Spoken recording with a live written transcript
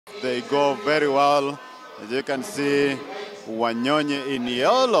they go very well. As you can see, Wanyonyi in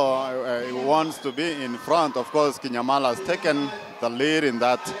yellow wants to be in front. Of course, Kinyamal has taken the lead in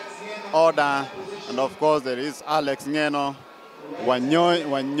that order. And of course, there is Alex Ngeno.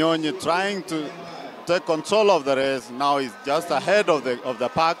 Wanyonyi trying to take control of the race. Now he's just ahead of the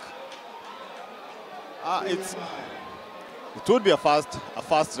pack. It would be a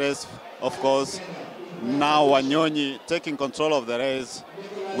fast race, of course. Now Wanyonyi taking control of the race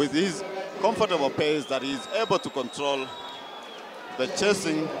with his comfortable pace that he's able to control the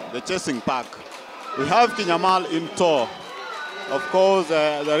chasing pack. We have Kinyamal in tow. Of course,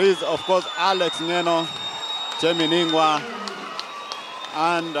 there is, of course, Alex Ngeno, Cheminingwa,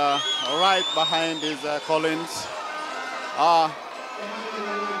 and right behind is Collins.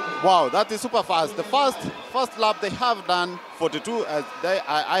 Wow, that is super fast. The first lap they have done 42 as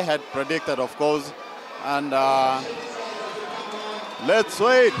I had predicted, of course. And let's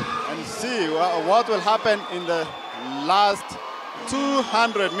wait and see what will happen in the last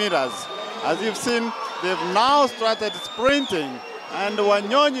 200 meters. As you've seen, they've now started sprinting, and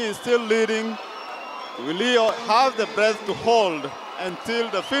Wanyonyi is still leading. Will he have the breath to hold until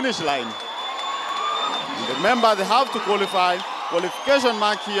the finish line? And remember, they have to qualify. Qualification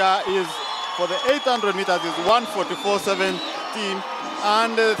mark here is for the 800 meters is 1:44.17,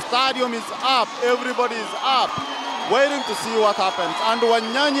 and the stadium is up. Everybody is up, waiting to see what happens. And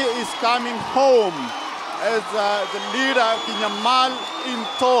Wanyonyi is coming home as the leader, Kinyamal in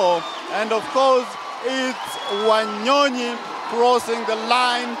tow. And of course, it's Wanyonyi crossing the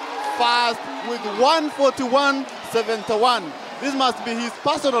line fast with 1:41.71. This must be his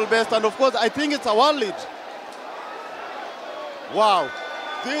personal best, and of course, I think it's a world lead. Wow,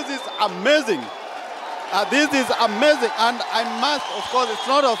 this is amazing. This is amazing, and I must, of course, it's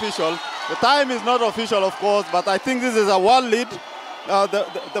not official. The time is not official, of course, but I think this is a world lead.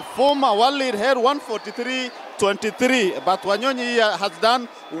 The former world lead had 1:43.23, but Wanyonyi has done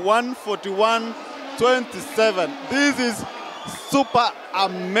 1:41.27. This is super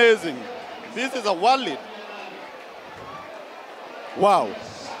amazing. This is a world lead. Wow.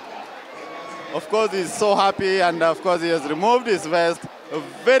 Of course, he's so happy, and of course, he has removed his vest.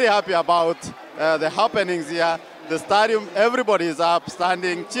 Very happy about the happenings here. The stadium, everybody is up,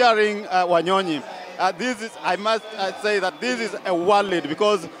 standing, cheering Wanyonyi. This is, I must say that this is a world lead,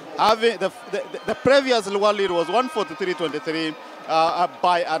 because having the previous world lead was 1:43.23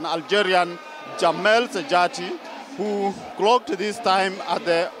 by an Algerian, Jamel Sejati, who clocked this time at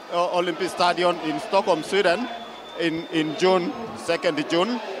the Olympic Stadium in Stockholm, Sweden, in June, 2nd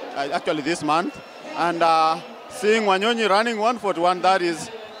June. Actually this month, and seeing Wanyonyi running 1:41, that is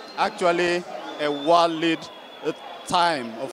actually a world lead time, of